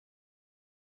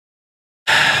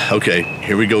Okay,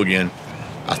 here we go again.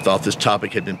 I thought this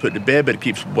topic had been put to bed, but it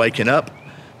keeps waking up,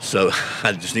 so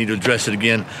I just need to address it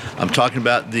again. I'm talking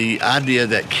about the idea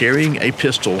that carrying a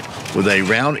pistol with a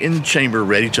round in the chamber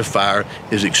ready to fire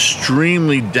is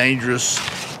extremely dangerous,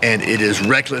 and it is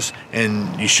reckless,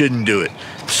 and you shouldn't do it.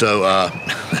 So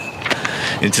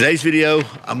in today's video,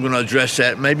 I'm going to address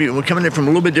that. Maybe we're coming in from a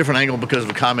little bit different angle because of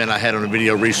a comment I had on a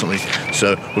video recently.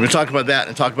 So we're going to talk about that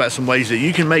and talk about some ways that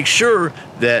you can make sure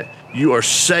that you are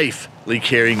safely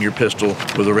carrying your pistol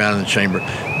with a round in the chamber.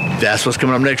 That's what's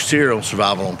coming up next here on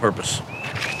Survival on Purpose.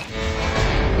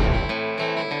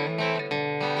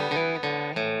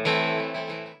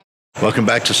 Welcome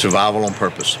back to Survival on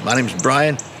Purpose. My name is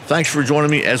Brian. Thanks for joining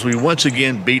me as we once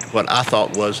again beat what I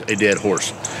thought was a dead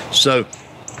horse. So,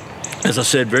 as I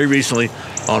said very recently,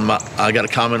 I got a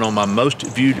comment on my most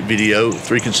viewed video,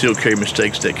 3 concealed carry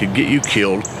mistakes that could get you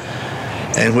killed,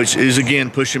 and which is again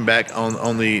pushing back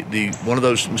on the one of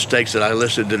those mistakes that I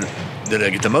listed that I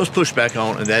get the most pushback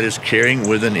on, and that is carrying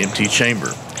with an empty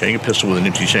chamber, carrying a pistol with an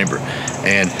empty chamber.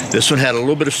 And this one had a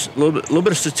little bit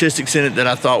of statistics in it that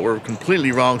I thought were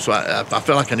completely wrong, so I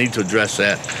felt like I need to address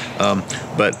that.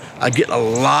 But I get a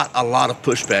lot of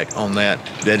pushback on that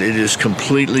it is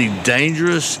completely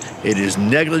dangerous, it is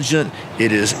negligent,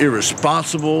 it is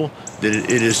irresponsible, that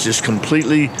it is just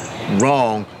completely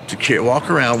wrong to walk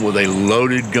around with a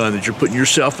loaded gun, that you're putting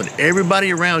yourself and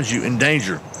everybody around you in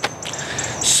danger.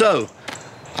 So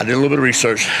I did a little bit of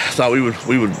research. Thought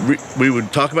we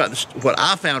would talk about this, what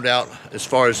I found out as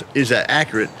far as is that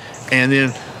accurate, and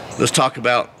then let's talk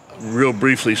about real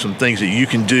briefly some things that you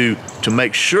can do to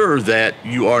make sure that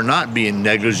you are not being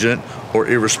negligent or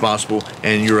irresponsible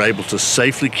and you're able to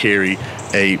safely carry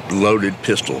a loaded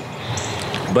pistol.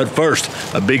 But first,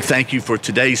 a big thank you for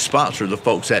today's sponsor, the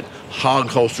folks at HAWG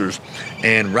Holsters.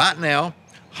 And right now,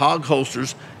 HAWG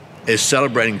Holsters is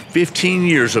celebrating 15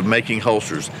 years of making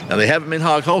holsters. Now, they haven't been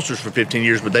HAWG Holsters for 15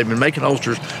 years, but they've been making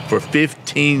holsters for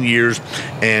 15 years.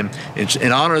 And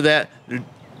in honor of that,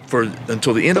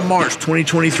 until the end of March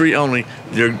 2023 only,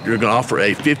 they're going to offer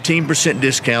a 15%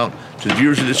 discount to the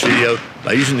viewers of this video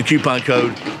by using the coupon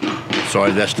code,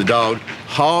 sorry, that's the dog,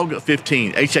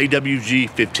 HAWG15, HAWG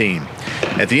 15.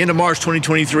 At the end of March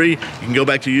 2023, you can go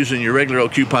back to using your regular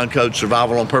old coupon code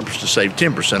Survival on Purpose to save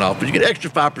 10% off, but you get extra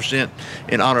 5%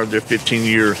 in honor of their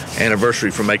 15-year anniversary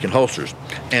for making holsters.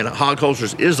 And HAWG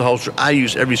Holsters is the holster I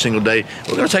use every single day.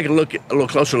 We're going to take a little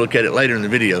closer look at it later in the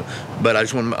video, but I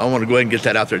want to go ahead and get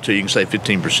that out there too. You can save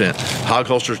 15%.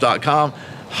 HAWGholsters.com.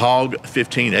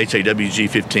 HAWG15,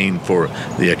 HAWG15 for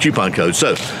the coupon code.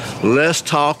 So let's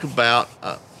talk about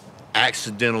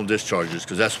accidental discharges,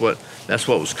 because that's what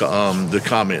was the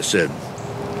comment said.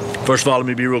 First of all, let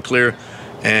me be real clear,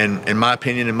 and in my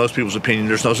opinion, in most people's opinion,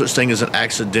 there's no such thing as an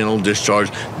accidental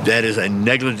discharge. That is a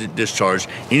negligent discharge.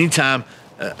 Anytime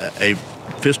a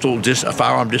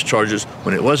firearm discharges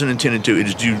when it wasn't intended to, it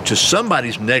is due to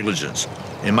somebody's negligence,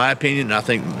 in my opinion, and I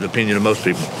think the opinion of most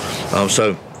people.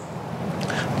 So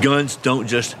guns don't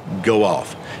just go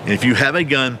off, and if you have a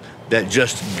gun that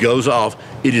just goes off,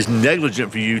 it is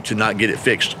negligent for you to not get it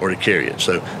fixed or to carry it.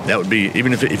 So that would be,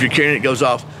 even if you're carrying it goes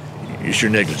off, it's your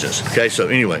negligence. Okay, so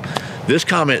anyway, this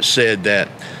comment said that,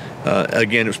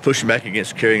 again, it was pushing back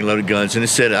against carrying loaded guns, and it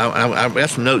said, I've got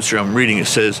some notes here I'm reading, it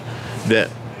says that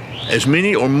as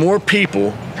many or more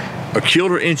people are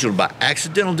killed or injured by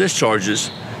accidental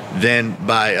discharges than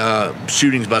by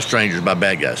shootings by strangers, by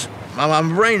bad guys. My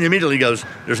brain immediately goes,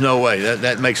 there's no way.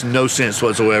 That makes no sense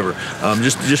whatsoever.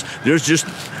 There's just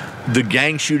the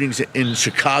gang shootings in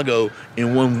Chicago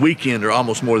in one weekend are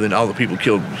almost more than all the people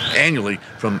killed annually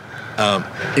from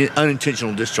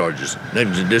unintentional discharges,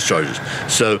 negligent discharges.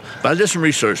 So, but I did some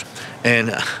research,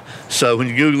 and so when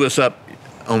you Google this up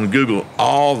on Google,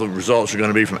 all the results are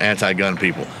going to be from anti-gun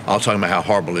people, all talking about how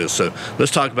horrible it is. So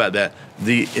let's talk about that.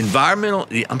 The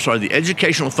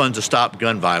Educational Fund to Stop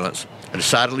Gun Violence, a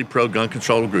decidedly pro-gun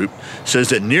control group, says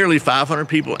that nearly 500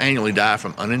 people annually die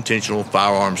from unintentional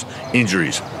firearms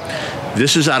injuries.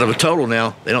 This is out of a total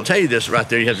now, they don't tell you this right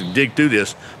there, you have to dig through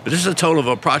this, but this is a total of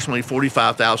approximately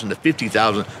 45,000 to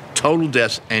 50,000 total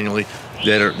deaths annually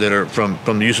that are from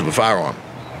the use of a firearm.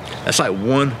 That's like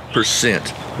 1%.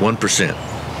 1%.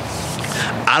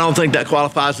 I don't think that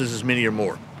qualifies as many or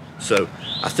more. So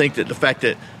I think that the fact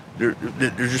that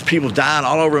there's just people dying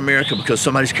all over America because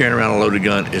somebody's carrying around a loaded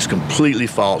gun is completely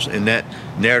false, and that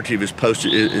narrative is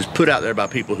put out there by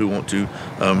people who want to,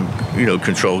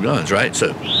 control guns, right?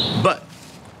 So, but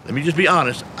let me just be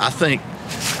honest. I think,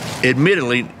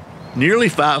 admittedly, nearly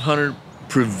 500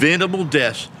 preventable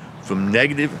deaths from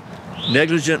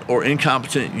negligent or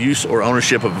incompetent use or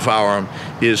ownership of a firearm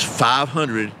is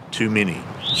 500 too many.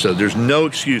 So there's no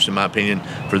excuse, in my opinion,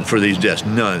 for these deaths.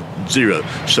 None. Zero.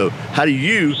 So how do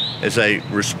you, as a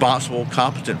responsible,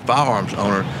 competent firearms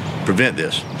owner, prevent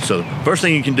this? So first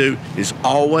thing you can do is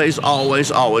always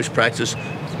practice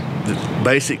the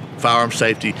basic firearm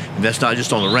safety, and that's not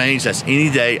just on the range, that's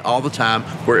any day, all the time,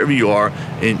 wherever you are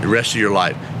in the rest of your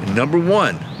life. And number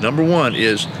one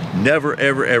is never,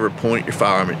 ever point your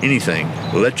firearm at anything.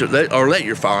 Let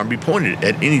your firearm be pointed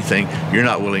at anything you're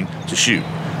not willing to shoot.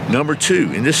 Number two,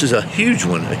 and this is a huge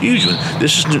one,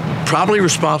 this is probably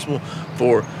responsible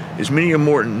for as many or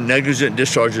more negligent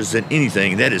discharges than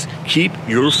anything. That is, keep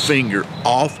your finger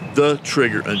off the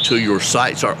trigger until your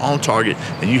sights are on target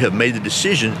and you have made the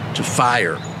decision to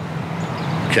fire.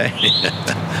 Okay?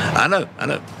 I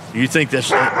know. You think that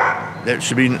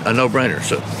should be a no-brainer.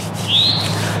 So,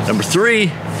 number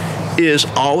three is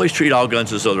always treat all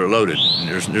guns as though they're loaded.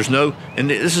 There's no, and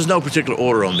this is no particular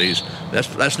order on these.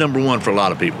 That's number one for a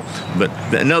lot of people. But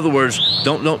in other words,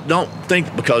 don't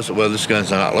think because, well, this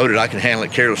gun's not loaded, I can handle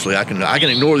it carelessly. I can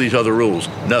ignore these other rules.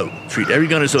 No, treat every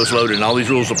gun as though it's loaded, and all these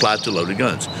rules apply to loaded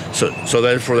guns. So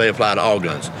therefore they apply to all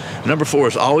guns. Number four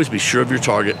is always be sure of your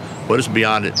target, what is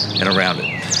beyond it and around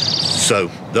it. So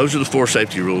those are the four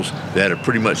safety rules that are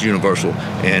pretty much universal,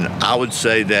 and I would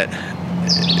say that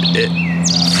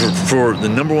for the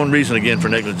number one reason, again, for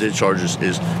negligent discharges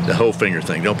is the whole finger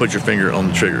thing. Don't put your finger on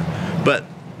the trigger. But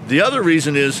the other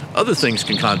reason is other things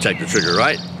can contact the trigger,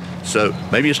 right? So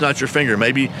maybe it's not your finger.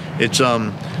 Maybe it's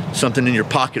something in your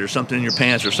pocket or something in your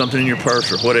pants or something in your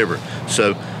purse or whatever.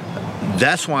 So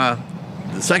that's why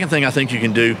the second thing I think you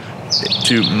can do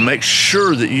to make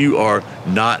sure that you are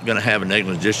not going to have a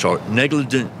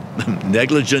negligent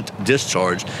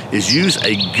discharge is use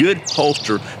a good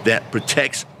holster that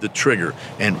protects the trigger.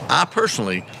 And I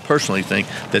personally think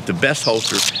that the best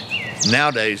holster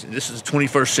nowadays, and this is the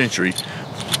 21st century,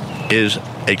 is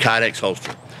a Kydex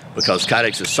holster, because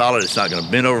Kydex is solid. It's not going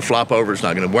to bend over, flop over. It's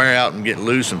not going to wear out and get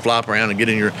loose and flop around and get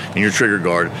in your trigger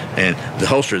guard. And the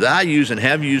holster that I use and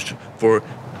have used for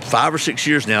 5 or 6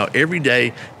 years now, every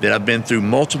day that I've been through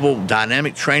multiple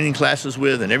dynamic training classes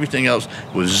with and everything else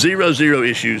with zero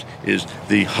issues, is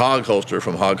the HAWG holster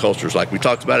from HAWG Holsters. Like we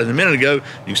talked about it a minute ago, you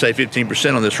can save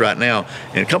 15% on this right now.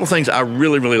 And a couple things I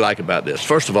really like about this.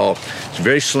 First of all, it's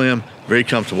very slim, very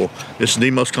comfortable. This is the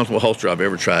most comfortable holster I've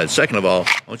ever tried. Second of all,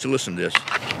 I want you to listen to this.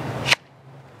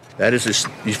 That is this,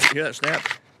 you hear that snap?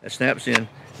 That snaps in, and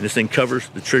this thing covers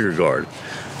the trigger guard.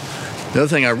 The other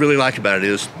thing I really like about it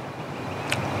is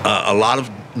a lot of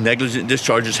negligent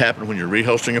discharges happen when you're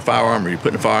reholstering a firearm or you're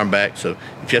putting a firearm back. So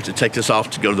if you have to take this off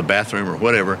to go to the bathroom or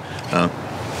whatever,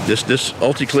 this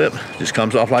ulti-clip just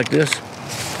comes off like this,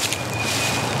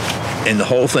 and the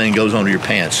whole thing goes onto your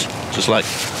pants, just like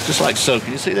so.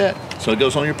 Can you see that? So it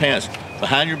goes on your pants,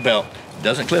 behind your belt. It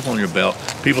doesn't clip on your belt.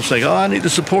 People say, oh, I need the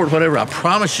support, whatever. I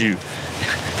promise you,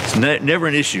 it's never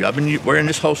an issue. I've been wearing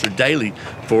this holster daily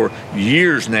for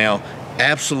years now.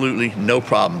 Absolutely no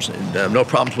problems. No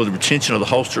problems with the retention of the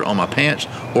holster on my pants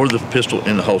or the pistol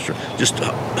in the holster. Just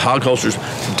HAWG Holsters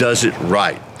does it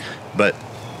right. But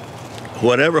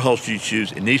whatever holster you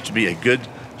choose, it needs to be a good,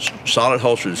 solid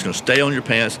holster that's going to stay on your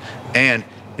pants, and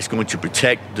it's going to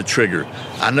protect the trigger.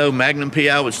 I know Magnum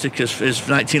PI would stick his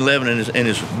 1911 in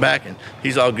his back, and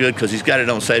he's all good because he's got it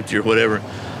on safety or whatever.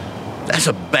 That's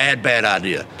a bad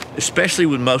idea, especially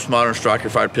with most modern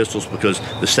striker-fired pistols, because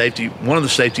one of the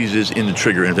safeties is in the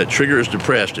trigger, and if that trigger is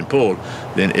depressed and pulled,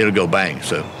 then it'll go bang.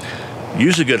 So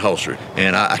use a good holster,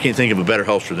 and I can't think of a better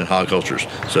holster than HAWG Holsters.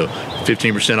 So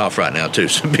 15% off right now too.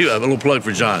 So a little plug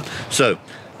for John. So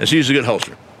let's use a good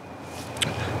holster.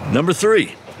 Number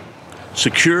three,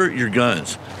 secure your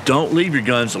guns. Don't leave your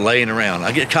guns laying around.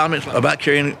 I get comments about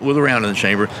carrying with around in the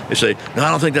chamber. They say, no, I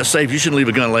don't think that's safe. You shouldn't leave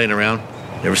a gun laying around.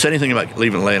 Never said anything about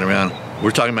leaving it laying around.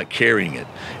 We're talking about carrying it.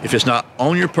 If it's not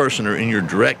on your person or in your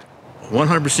direct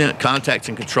 100% contacts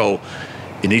and control,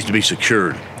 it needs to be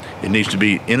secured. It needs to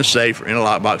be in a safe or in a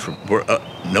lockbox where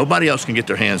nobody else can get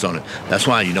their hands on it. That's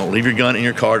why you don't leave your gun in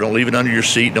your car. Don't leave it under your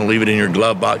seat. Don't leave it in your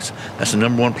glove box. That's the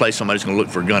number one place somebody's going to look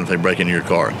for a gun if they break into your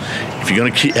car. If you're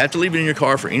going to have to leave it in your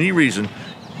car for any reason,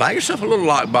 buy yourself a little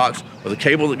lockbox with a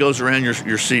cable that goes around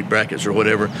your seat brackets or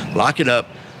whatever. Lock it up.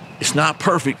 It's not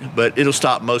perfect, but it'll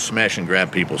stop most smash and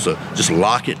grab people. So just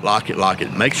lock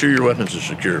it. Make sure your weapons are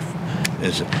secure.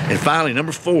 And finally,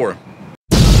 number four.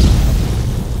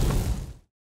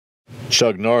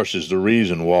 Chuck Norris is the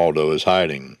reason Waldo is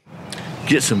hiding.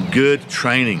 Get some good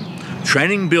training.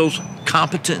 Training builds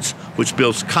competence, which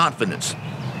builds confidence.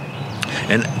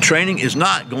 And training is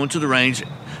not going to the range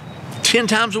 10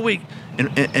 times a week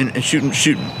and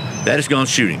shooting. That is gone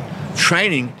shooting.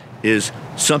 Training is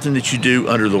something that you do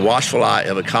under the watchful eye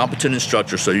of a competent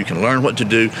instructor, so you can learn what to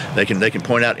do. They can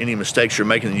point out any mistakes you're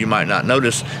making that you might not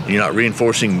notice, and you're not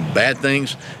reinforcing bad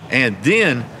things. And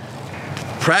then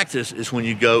practice is when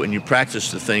you go and you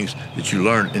practice the things that you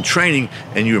learn in training,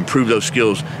 and you improve those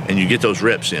skills and you get those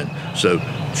reps in. So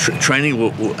training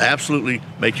will absolutely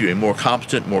make you a more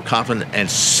competent, more confident, and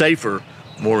safer,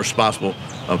 more responsible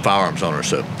firearms owner.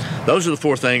 So those are the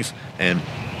 4 things, and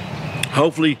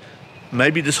hopefully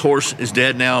maybe this horse is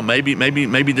dead now. Maybe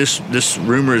this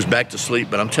rumor is back to sleep,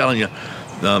 but I'm telling you,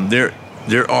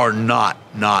 there are not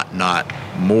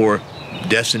more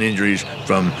deaths and injuries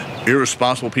from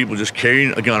irresponsible people just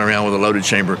carrying a gun around with a loaded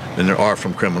chamber than there are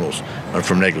from criminals or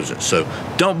from negligence. So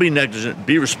don't be negligent,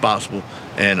 be responsible,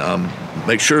 and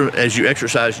make sure as you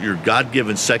exercise your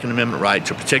God-given Second Amendment right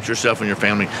to protect yourself and your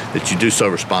family that you do so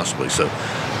responsibly. So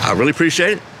I really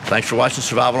appreciate it. Thanks for watching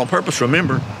Survival on Purpose.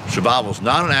 Remember, survival is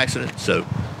not an accident, so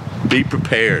be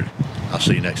prepared. I'll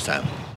see you next time.